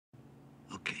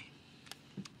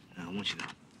I want you to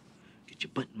get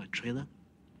your butt in my trailer,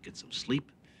 get some sleep.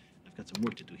 I've got some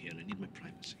work to do here, and I need my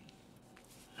privacy.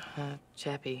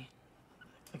 Chappie,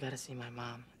 I gotta see my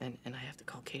mom, and I have to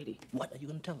call Katie. What are you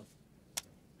gonna tell her?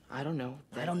 I don't know.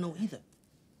 I don't know either.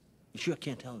 You sure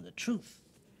can't tell her the truth.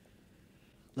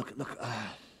 Look,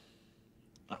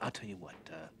 I'll tell you what.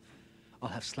 I'll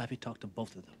have Slappy talk to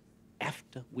both of them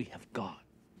after we have gone.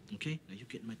 Okay? Now you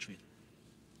get in my trailer.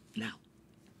 Now.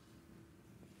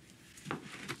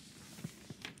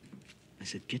 I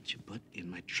said, get your butt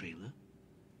in my trailer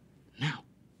now.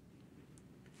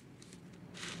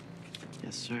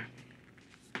 Yes, sir.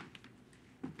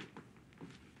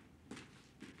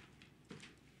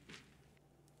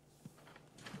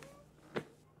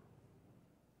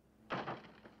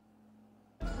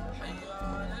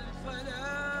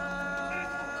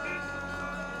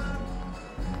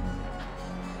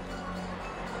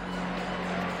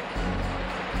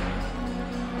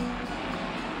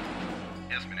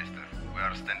 Yes, Minister. We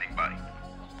are standing by.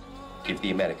 Give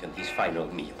the American his final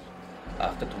meal.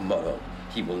 After tomorrow,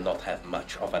 he will not have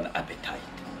much of an appetite.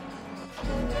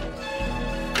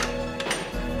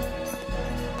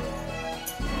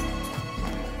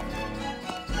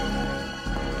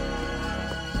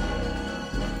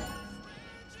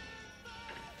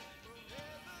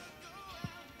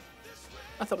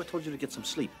 I thought I told you to get some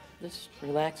sleep. Just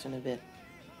relaxing a bit.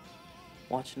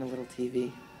 Watching a little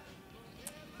TV.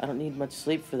 I don't need much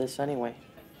sleep for this anyway.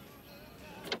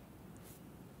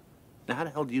 Now, how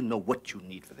the hell do you know what you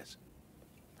need for this?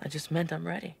 I just meant I'm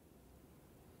ready.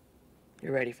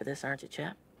 You're ready for this, aren't you,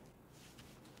 chap?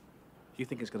 You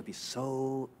think it's gonna be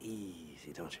so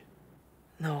easy, don't you?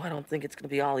 No, I don't think it's gonna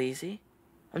be all easy.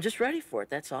 I'm just ready for it,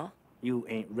 that's all. You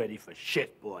ain't ready for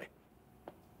shit, boy.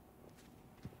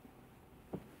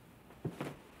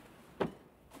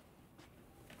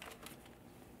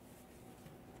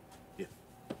 Here.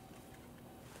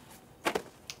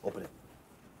 Open it.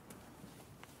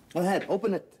 Go ahead,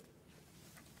 open it.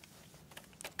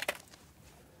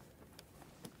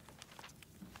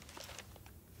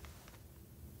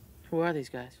 Who are these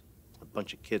guys? A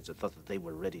bunch of kids that thought that they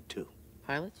were ready too.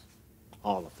 Pilots?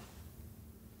 All of them.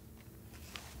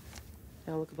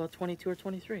 They all look about 22 or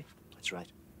 23. That's right.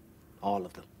 All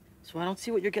of them. So I don't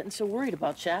see what you're getting so worried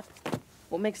about, chap.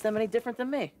 What makes them any different than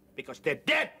me? Because they're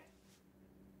dead.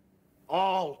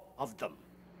 All of them.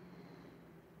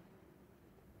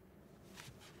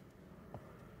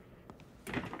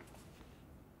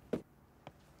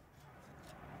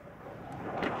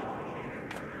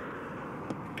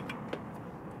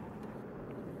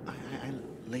 I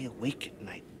lay awake at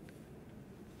night,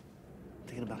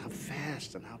 thinking about how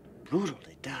fast and how brutal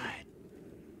they died.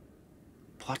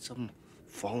 Parts of them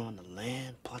falling on the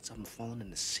land, parts of them falling in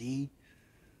the sea.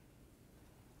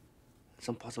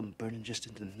 Some parts of them burning just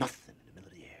into nothing in the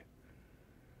middle of the air.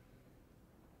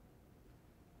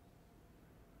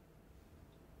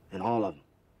 And all of them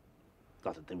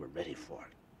thought that they were ready for it.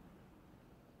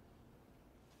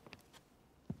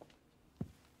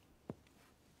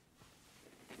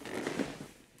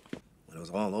 When it was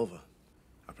all over,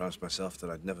 I promised myself that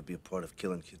I'd never be a part of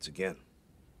killing kids again.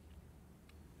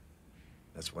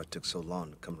 That's why it took so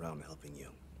long to come around to helping you.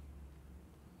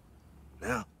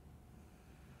 Now,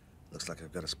 looks like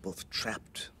I've got us both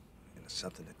trapped into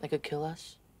something that... They could kill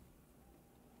us?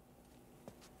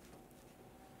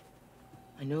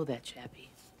 I know that, Chappie.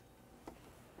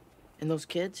 And those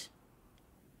kids?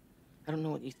 I don't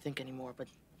know what you think anymore, but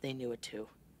they knew it too.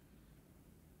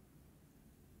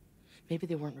 Maybe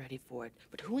they weren't ready for it,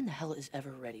 but who in the hell is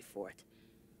ever ready for it?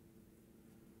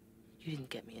 You didn't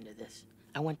get me into this.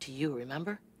 I went to you,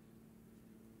 remember?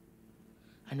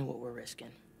 I know what we're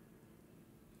risking.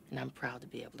 And I'm proud to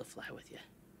be able to fly with you.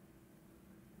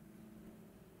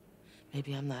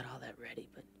 Maybe I'm not all that ready,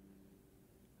 but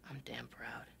I'm damn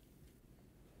proud.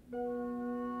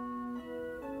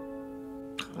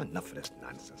 Oh, enough of this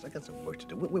nonsense. I got some work to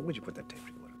do. Where'd you put that tape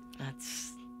recorder?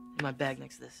 That's in my bag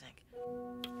next to the sink.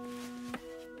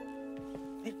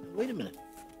 Hey, wait a minute.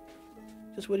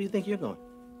 Just where do you think you're going?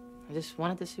 I just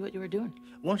wanted to see what you were doing.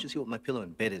 I want you to see what my pillow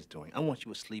in bed is doing. I want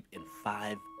you asleep in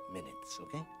 5 minutes,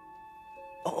 okay?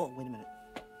 Oh, wait a minute.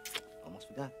 Almost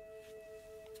forgot.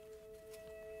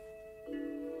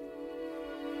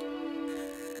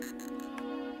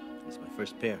 It's my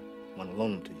first pair. I want to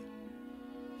loan them to you.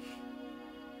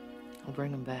 I'll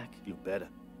bring them back. You better.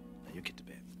 Now you get to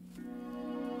bed.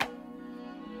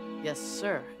 Yes,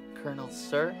 sir, Colonel,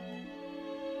 sir.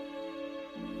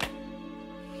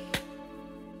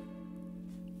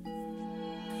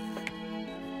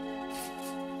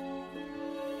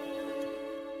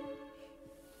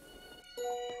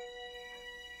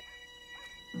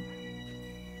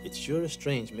 It's sure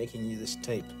strange making you this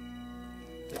tape.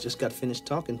 I just got finished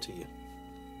talking to you.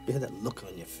 You had that look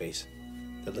on your face.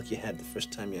 The look you had the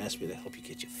first time you asked me to help you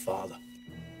get your father.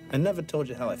 I never told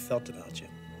you how I felt about you.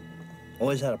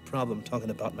 Always had a problem talking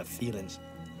about my feelings.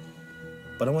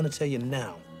 But I want to tell you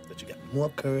now that you got more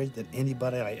courage than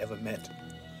anybody I ever met.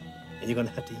 And you're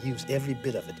gonna have to use every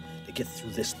bit of it to get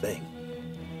through this thing.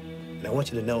 And I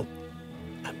want you to know,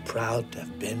 I'm proud to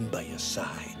have been by your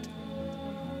side.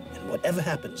 And whatever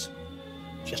happens,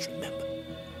 just remember,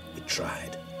 we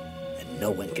tried, and no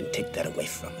one can take that away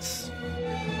from us.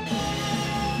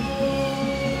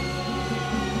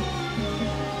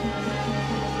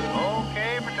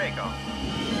 Okay for takeoff.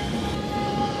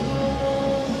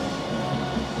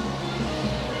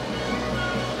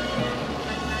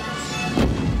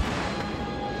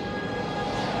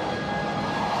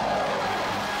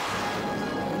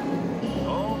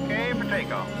 Okay for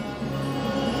takeoff.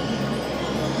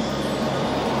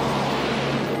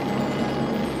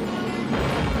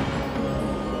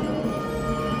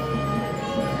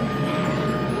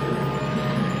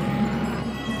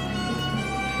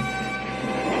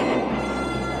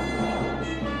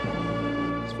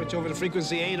 Switch over to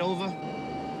frequency 8, over.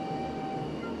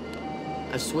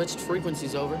 I've switched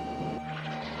frequencies over.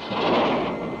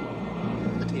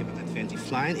 I tell you about that fancy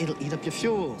flying, it'll eat up your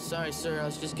fuel. Sorry, sir, I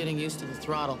was just getting used to the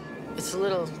throttle. It's a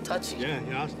little touchy. Yeah.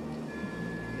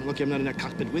 You're lucky I'm not in that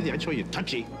cockpit with you. I'd show you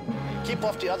touchy. Keep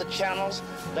off the other channels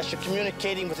unless you're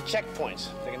communicating with the checkpoints.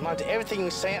 They can monitor everything we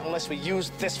say unless we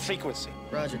use this frequency.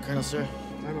 Roger, Colonel, sir.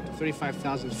 I'm up to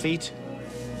 35,000 feet.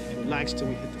 Relax till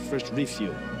we hit the first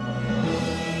refuel.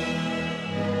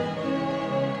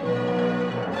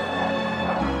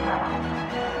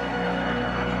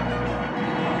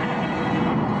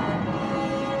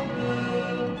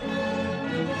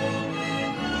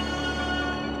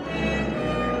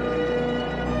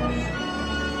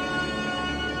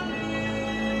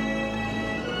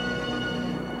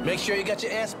 Make sure you got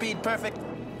your airspeed perfect.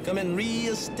 Come in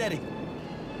real steady.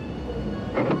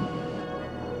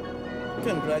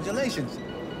 Congratulations.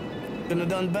 Couldn't have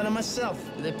done better myself.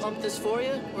 Did they pump this for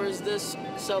you, or is this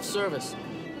self-service?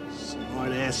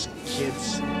 Smart-ass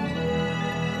kids.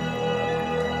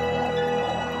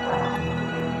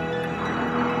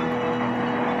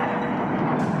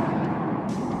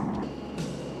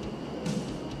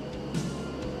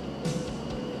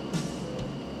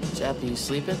 Chappie, you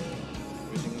sleeping?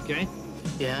 Everything okay?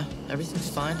 Yeah, everything's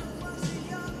fine.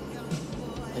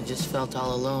 I just felt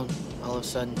all alone, all of a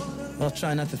sudden. Well,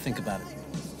 try not to think about it.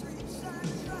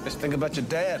 Just think about your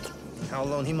dad. How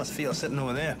alone he must feel sitting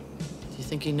over there. Do you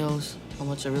think he knows how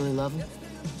much I really love him?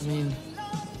 I mean,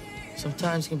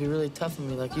 sometimes it can be really tough on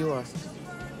me like you are.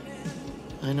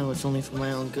 I know it's only for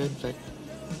my own good, but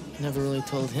I never really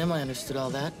told him I understood all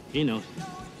that. He knows.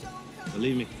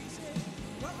 Believe me.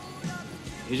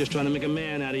 He's just trying to make a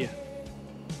man out of you.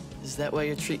 Is that why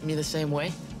you're treating me the same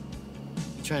way?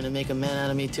 You trying to make a man out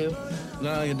of me, too?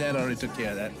 No, your dad already took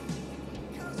care of that.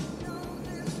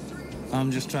 I'm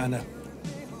just trying to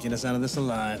get us out of this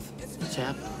alive.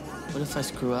 Chap, what if I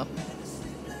screw up?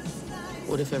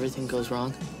 What if everything goes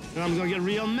wrong? I'm gonna get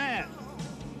real mad.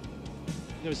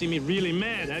 Never seen me really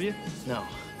mad, have you? No.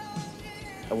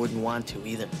 I wouldn't want to,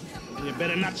 either. And you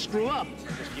better not screw up.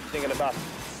 Just keep thinking about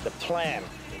the plan.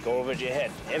 Go over your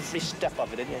head, every step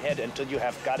of it in your head until you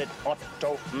have got it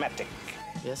automatic.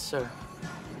 Yes, sir.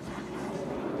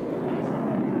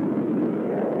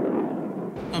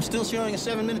 I'm still showing a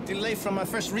 7-minute delay from my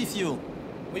first refuel.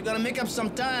 We've got to make up some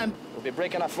time. We'll be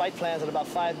breaking our flight plans in about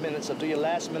 5 minutes, so do your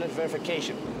last-minute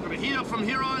verification. We're gonna heat up from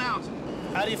here on out.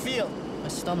 How do you feel? My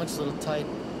stomach's a little tight.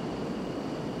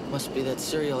 Must be that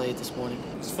cereal I ate this morning.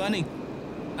 It's funny.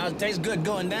 Now it tastes good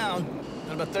going down.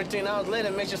 And about 13 hours later,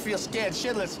 it makes you feel scared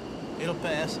shitless. It'll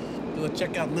pass. Do a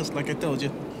checkout list like I told you.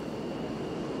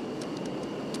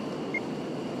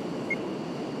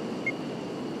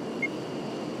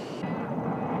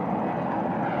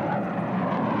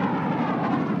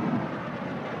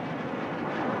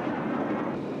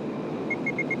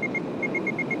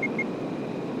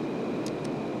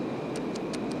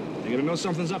 You're gonna know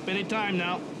something's up any time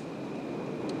now.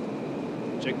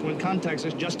 Checkpoint contacts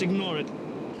us, just ignore it.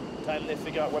 Time they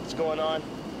figure out what's going on,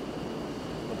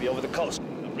 we'll be over the coast.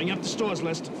 Now bring up the stores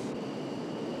list.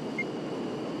 I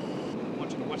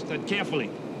want you to watch that carefully.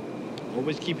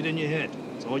 Always keep it in your head.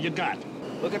 That's all you got.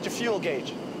 Look at your fuel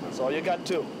gauge. That's all you got,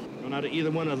 too. Run out of either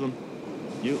one of them,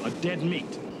 you are dead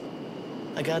meat.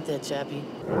 I got that, Chappie.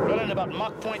 Running about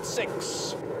Mach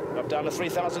 0.6. Up down to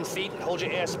 3,000 feet and hold your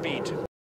airspeed.